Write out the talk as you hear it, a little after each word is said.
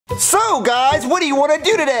So, guys, what do you want to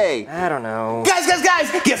do today? I don't know. Guys,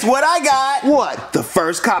 guess what I got? What? The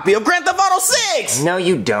first copy of Grand Theft Auto 6! No,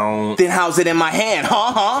 you don't. Then how's it in my hand,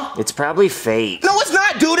 huh? It's probably fake. No, it's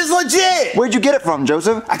not, dude, it's legit! Where'd you get it from,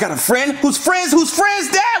 Joseph? I got a friend whose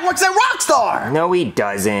friend's dad works at Rockstar! No, he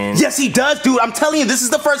doesn't. Yes, he does, dude, I'm telling you, this is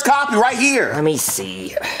the first copy right here! Let me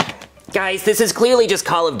see. Guys, this is clearly just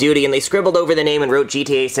Call of Duty, and they scribbled over the name and wrote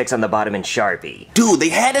GTA 6 on the bottom in Sharpie. Dude, they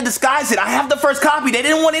had to disguise it. I have the first copy. They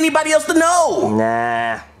didn't want anybody else to know.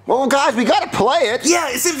 Nah. Well, guys, we gotta play it. Yeah,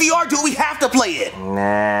 it's in VR, dude. We have to play it.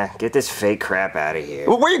 Nah, get this fake crap out of here.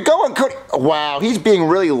 Well, where you going, Cody? Wow, he's being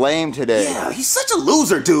really lame today. Yeah, he's such a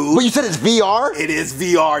loser, dude. Well, you said it's VR? It is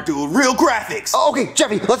VR, dude. Real graphics. Oh, okay,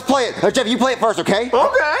 Jeffy, let's play it. Jeffy, you play it first, okay?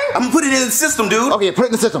 Okay. I'm gonna put it in the system, dude. Okay, put it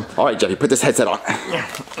in the system. All right, Jeffy, put this headset on.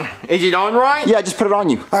 Is it on right? Yeah, just put it on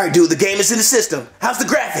you. All right, dude, the game is in the system. How's the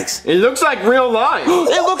graphics? It looks like real life.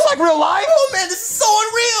 It looks like real life? Oh, man, this is so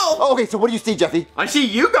unreal. Oh, okay, so what do you see, Jeffy? I see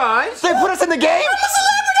you guys. They put us in the game? I'm a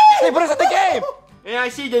celebrity. They put us in the game! And I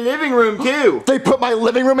see the living room too. They put my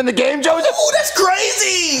living room in the game, Joseph? Oh, that's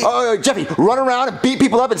crazy. Jeffy, run around and beat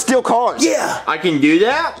people up and steal cars. Yeah. I can do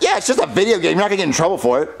that? Yeah, it's just a video game. You're not gonna get in trouble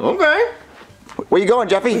for it. Okay. Where you going,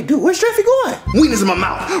 Jeffy? Hey, dude, where's Jeffy going? Wieners in my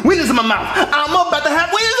mouth. Wieners in my mouth. I'm about to have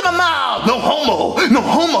wieners in my mouth. No homo. No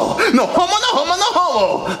homo. No homo. No homo. No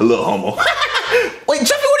homo. A little homo. Wait,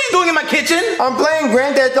 Jeffy, what are you doing in my kitchen? I'm playing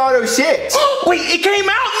Grand Theft Auto 6. Wait, it came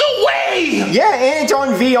out? No way. Yeah, and it's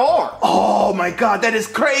on VR. Oh my God, that is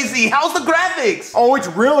crazy. How's the graphics? Oh, it's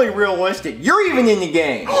really realistic. You're even in the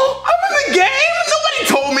game. I'm in the game? Nobody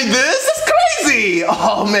told me this. That's crazy.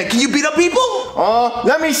 Oh man, can you beat up people?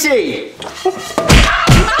 Let me see.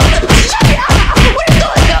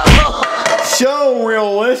 So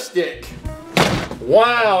realistic.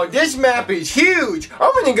 Wow, this map is huge.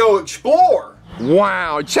 I'm gonna go explore.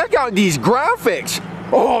 Wow, check out these graphics.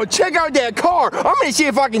 Oh, check out that car. I'm gonna see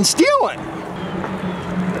if I can steal it.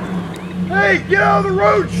 Hey, get out of the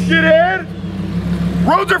road, shithead.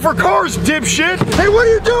 Roads are for cars, dipshit. Hey, what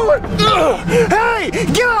are you doing? Ugh. Hey,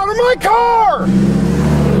 get out of my car.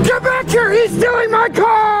 Get back here, he's stealing my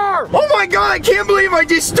car! Oh my God, I can't believe I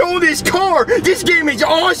just stole this car! This game is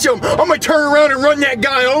awesome! I'm gonna turn around and run that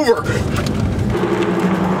guy over!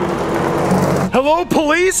 Hello,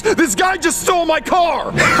 police? This guy just stole my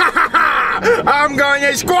car! I'm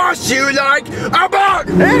gonna squash you like a bug!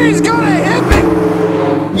 And he's gonna hit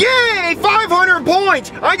me! Yay, 500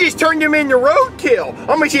 points! I just turned him into roadkill!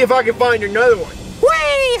 I'm gonna see if I can find another one.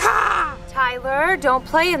 Wee-ha! Tyler, don't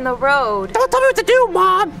play in the road. Don't tell me what to do,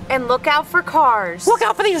 Mom! And look out for cars. Look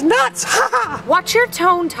out for these nuts! Watch your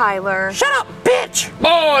tone, Tyler. Shut up, bitch!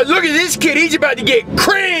 Oh, look at this kid. He's about to get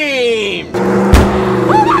creamed!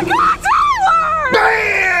 Oh my God, Tyler!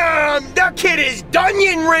 Bam! That kid is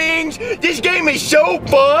onion rings! This game is so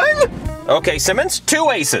fun! Okay, Simmons,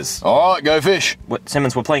 2 aces. All right, go fish. What,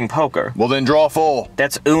 Simmons, we're playing poker. Well, then draw 4.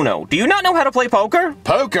 That's Uno. Do you not know how to play poker?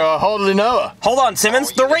 Poker? I hardly know her. Hold on,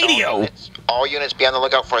 Simmons, the radio. All units be on the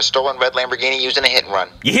lookout for a stolen red Lamborghini used in a hit and run.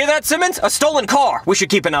 You hear that, Simmons? A stolen car. We should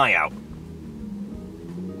keep an eye out.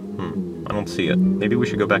 I don't see it. Maybe we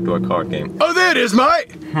should go back to our card game. Oh, there it is,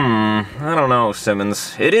 mate. I don't know,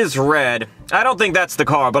 Simmons. It is red. I don't think that's the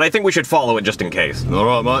car, but I think we should follow it just in case. All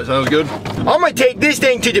right, mate. Sounds good. I'm gonna take this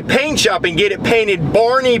thing to the paint shop and get it painted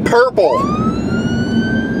Barney purple.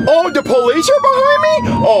 Oh, the police are behind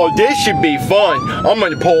me? Oh, this should be fun. I'm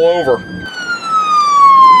gonna pull over.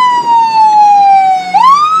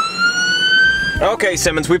 Okay,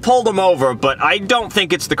 Simmons, we pulled him over, but I don't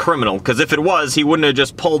think it's the criminal, because if it was, he wouldn't have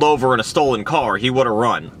just pulled over in a stolen car. He would have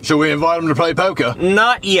run. Shall we invite him to play poker?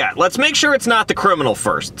 Not yet. Let's make sure it's not the criminal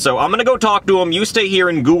first. So I'm gonna go talk to him. You stay here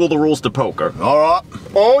and Google the rules to poker. All right.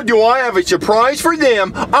 Oh, do I have a surprise for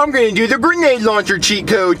them? I'm gonna do the grenade launcher cheat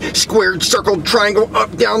code. Squared, circled, triangle,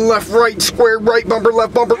 up, down, left, right, squared, right bumper,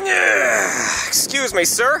 left bumper. Excuse me,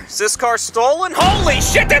 sir. Is this car stolen? Holy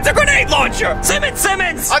shit, that's a grenade launcher! Simmons!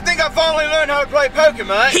 I think I finally learned how to play poker,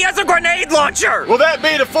 mate. He has a grenade launcher! Will that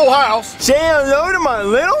be the full house? Say hello to my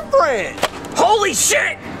little friend. Holy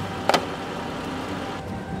shit!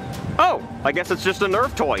 Oh, I guess it's just a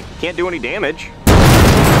Nerf toy. Can't do any damage.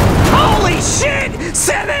 Holy shit!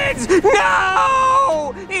 Simmons!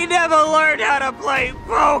 No! He never learned how to play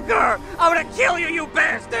poker! I'm gonna kill you, you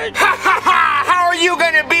bastard! Ha ha ha! How are you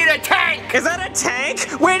gonna beat a tank? Is that a tank?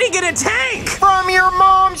 Where'd he get a tank? From your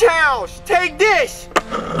mom's house! Take this!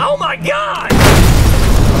 Oh my God!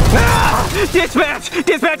 Ah! Dispatch!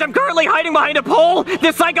 Dispatch, I'm currently hiding behind a pole!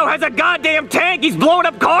 This psycho has a goddamn tank! He's blowing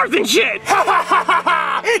up cars and shit! Ha ha ha ha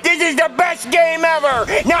ha! This is the best game ever!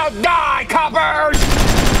 Now die, coppers!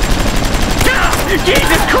 Ah!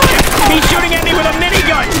 Jesus Christ! He's shooting at me with a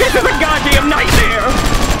minigun!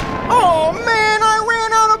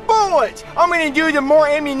 the more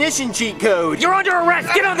ammunition cheat code. You're under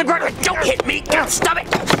arrest! Get on the ground! Don't hit me! Stop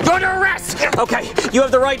it! You're under arrest! Okay, you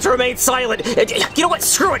have the right to remain silent. You know what?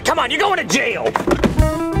 Screw it! Come on, you're going to jail!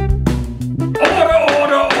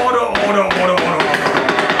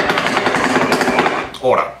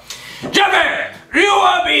 Order. Jeffy, you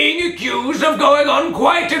are being accused of going on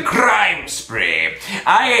quite a crime spree.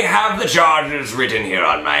 I have the charges written here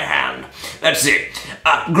on my hand. Let's see.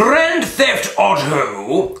 Grand theft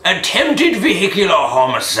auto, attempted vehicular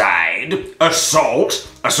homicide, assault,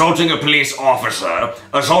 assaulting a police officer,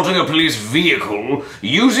 assaulting a police vehicle,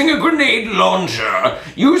 using a grenade launcher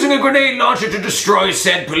to destroy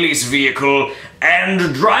said police vehicle,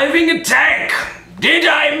 and driving a tank. Did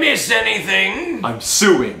I miss anything? I'm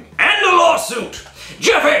suing. And a lawsuit.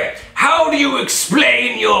 Jeffy, how do you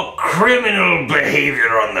explain your criminal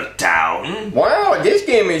behavior on the town? Wow, this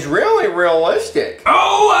game is really realistic.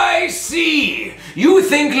 Oh, I see. You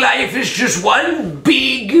think life is just one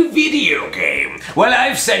big video game. Well,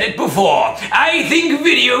 I've said it before. I think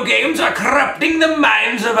video games are corrupting the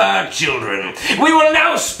minds of our children. We will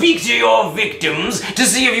now speak to your victims to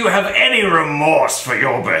see if you have any remorse for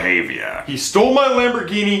your behavior. He stole my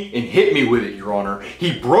Lamborghini and hit me with it, Your Honor.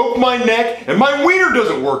 He broke my neck and my wiener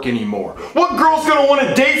doesn't work anymore. What girl's gonna want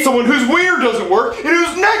to date someone whose wiener doesn't work and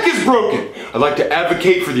whose neck is broken? I'd like to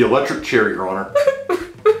advocate for the electric chair, Your Honor.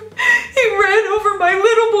 He ran over my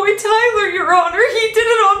little boy Tyler, Your Honor. He did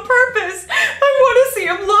it on purpose. I want to see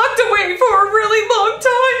him locked away for a really long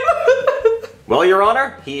time. Well, Your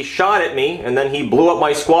Honor, he shot at me, and then he blew up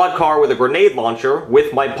my squad car with a grenade launcher,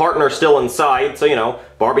 with my partner still inside, so, you know,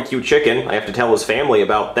 barbecue chicken. I have to tell his family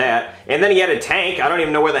about that. And then he had a tank. I don't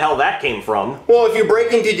even know where the hell that came from. Well, if you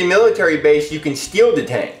break into the military base, you can steal the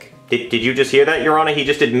tank. Did you just hear that, Your Honor? He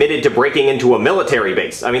just admitted to breaking into a military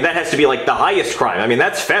base. I mean, that has to be like the highest crime. I mean,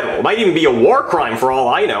 that's federal. It might even be a war crime for all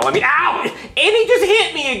I know. I mean, ow! And he just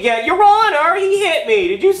hit me again. Your Honor, he hit me.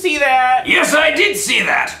 Did you see that? Yes, I did see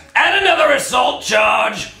that. And another assault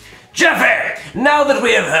charge. Jeffy, now that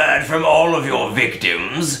we have heard from all of your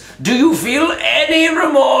victims, do you feel any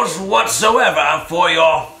remorse whatsoever for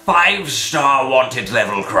your 5-star wanted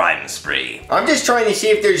level crime spree? I'm just trying to see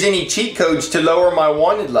if there's any cheat codes to lower my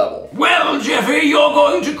wanted level. Well, Jeffy, you're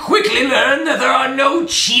going to quickly learn that there are no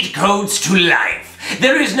cheat codes to life.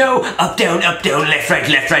 There is no up, down, left,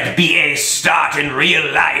 right, BA start in real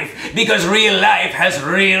life, because real life has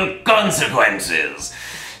real consequences.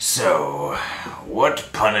 So, what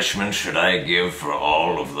punishment should I give for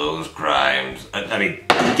all of those crimes? I mean,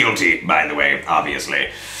 guilty, by the way, obviously.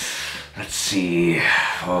 Let's see.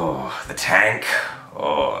 Oh, the tank.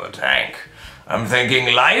 Oh, the tank. I'm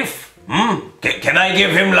thinking life? Can I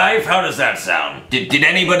give him life? How does that sound? Did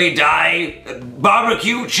anybody die?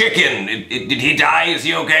 Barbecue chicken. Did he die? Is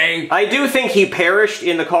he okay? I do think he perished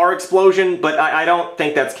in the car explosion, but I don't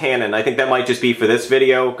think that's canon. I think that might just be for this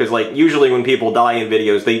video, because like usually when people die in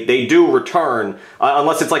videos, they do return,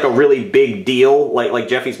 unless it's like a really big deal, like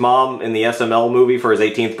Jeffy's mom in the SML movie for his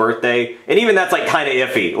 18th birthday. And even that's like kind of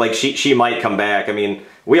iffy. Like she might come back. I mean,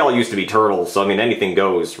 we all used to be turtles, so I mean anything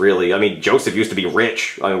goes, really. I mean, Joseph used to be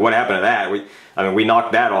rich. I mean, what happened to that? We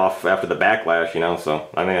knocked that off after the backlash, you know, so,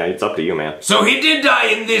 I mean, it's up to you, man. So he did die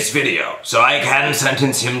in this video, so I can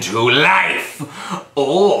sentence him to life.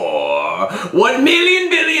 Or 1 million,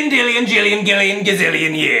 billion, dillion, jillion, gillion,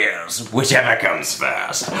 gazillion years, whichever comes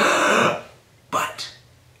first. But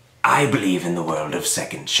I believe in the world of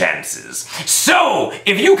second chances. So,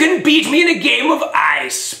 if you can beat me in a game of I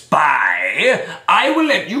Spy, I will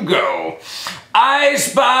let you go. I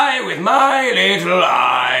spy with my little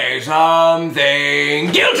eye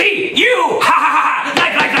something guilty. You! Ha ha ha!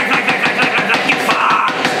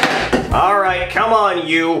 Like, you fuck! Alright, come on,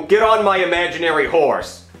 you. Get on my imaginary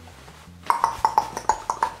horse.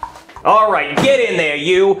 Alright, get in there,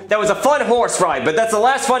 you. That was a fun horse ride, but that's the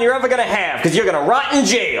last fun you're ever gonna have, because you're gonna rot in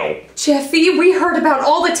jail. Jeffy, we heard about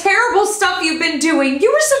all the terrible stuff you've been doing.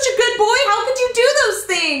 You were such a good boy. How could you do those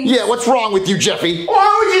things? Yeah, what's wrong with you, Jeffy? Well,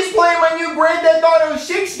 I was just playing my new Grand Theft Auto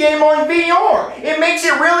 6 game on VR. It makes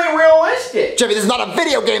it really realistic. Jeffy, this is not a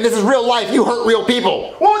video game. This is real life. You hurt real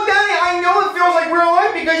people. Well, Daddy, I know it feels like real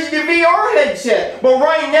life because of the VR headset. But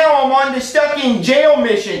right now, I'm on the stuck in jail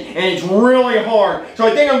mission, and it's really hard. So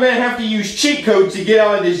I think I'm going to have to use cheat codes to get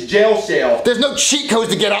out of this jail cell. There's no cheat codes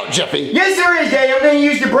to get out, Jeffy. Yes, there is, Daddy. I'm going to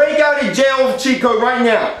use the break out of jail cheat code right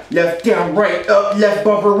now. Left, down, right, up, left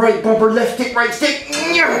bumper, left stick, right stick.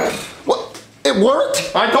 What? It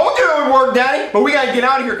worked? I told you it would work, Daddy. But we got to get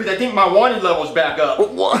out of here because I think my wanted level's back up.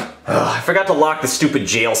 What? I forgot to lock the stupid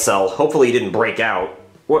jail cell. Hopefully he didn't break out.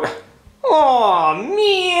 What? Aw,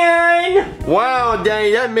 man! Wow, know,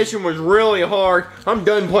 Danny, that mission was really hard. I'm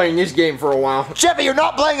done playing this game for a while. Jeffy, you're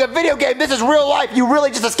not playing a video game. This is real life. You really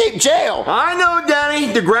just escaped jail. I know,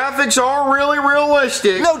 Danny. The graphics are really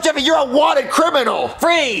realistic. No, Jeffy, you're a wanted criminal.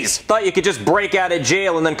 Freeze! Thought you could just break out of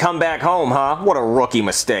jail and then come back home, huh? What a rookie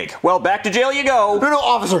mistake. Well, back to jail you go. No,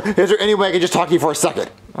 officer. Is there any way I can just talk to you for a second?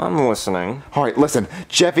 I'm listening. All right, listen.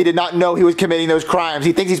 Jeffy did not know he was committing those crimes.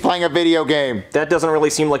 He thinks he's playing a video game. That doesn't really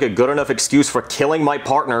seem like a good enough excuse for killing my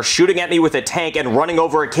partner, shooting at me with a tank, and running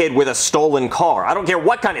over a kid with a stolen car. I don't care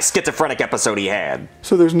what kind of schizophrenic episode he had.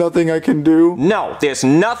 So there's nothing I can do? No, there's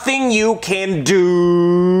nothing you can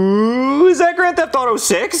do. Is that Grand Theft Auto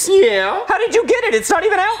 6? Yeah. How did you get it? It's not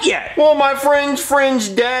even out yet. Well, my friend's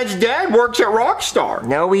dad's dad works at Rockstar.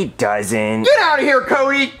 No, he doesn't. Get out of here,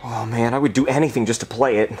 Cody. Oh, man, I would do anything just to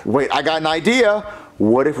play it. Wait, I got an idea.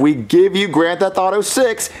 What if we give you Grand Theft Auto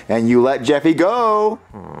 6 and you let Jeffy go?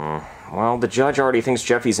 Well, the judge already thinks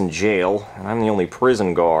Jeffy's in jail, and I'm the only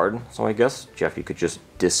prison guard, so I guess Jeffy could just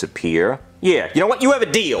disappear. Yeah, you know what? You have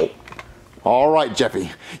a deal. All right,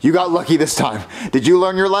 Jeffy. You got lucky this time. Did you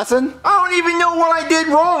learn your lesson? I don't even know what I did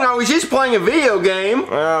wrong. I was just playing a video game.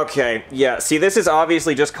 Okay, yeah, see, this is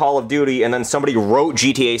obviously just Call of Duty, and then somebody wrote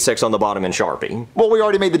GTA 6 on the bottom in Sharpie. Well, we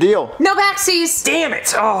already made the deal. No backsies. Damn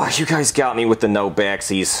it! Oh, you guys got me with the no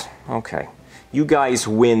backsies. Okay, you guys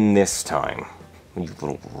win this time. You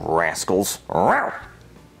little rascals. You're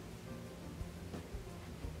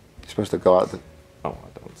supposed to go out the... Oh,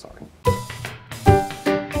 I'm sorry.